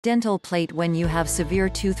Dental plate. When you have severe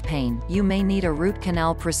tooth pain, you may need a root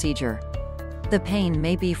canal procedure. The pain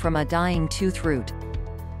may be from a dying tooth root.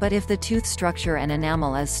 But if the tooth structure and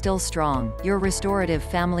enamel is still strong, your restorative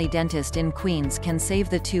family dentist in Queens can save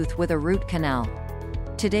the tooth with a root canal.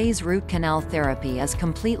 Today's root canal therapy is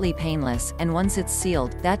completely painless, and once it's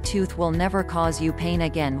sealed, that tooth will never cause you pain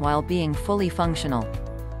again while being fully functional.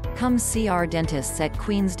 Come see our dentists at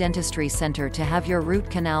Queens Dentistry Center to have your root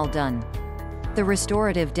canal done. The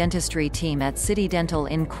restorative dentistry team at CitiDental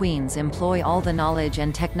in Queens employ all the knowledge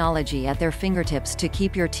and technology at their fingertips to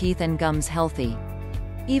keep your teeth and gums healthy.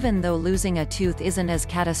 Even though losing a tooth isn't as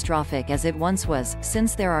catastrophic as it once was,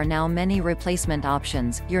 since there are now many replacement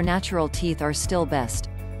options, your natural teeth are still best.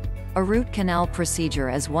 A root canal procedure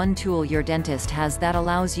is one tool your dentist has that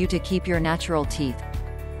allows you to keep your natural teeth.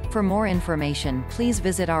 For more information, please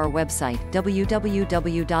visit our website,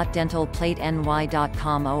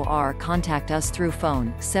 www.dentalplateny.com, or contact us through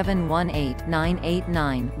phone,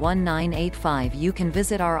 718-989-1985. You can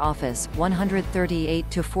visit our office,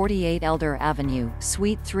 138-48 Elder Avenue,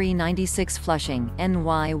 Suite 396 Flushing,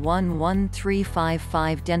 NY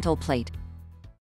 11355. Dental Plate.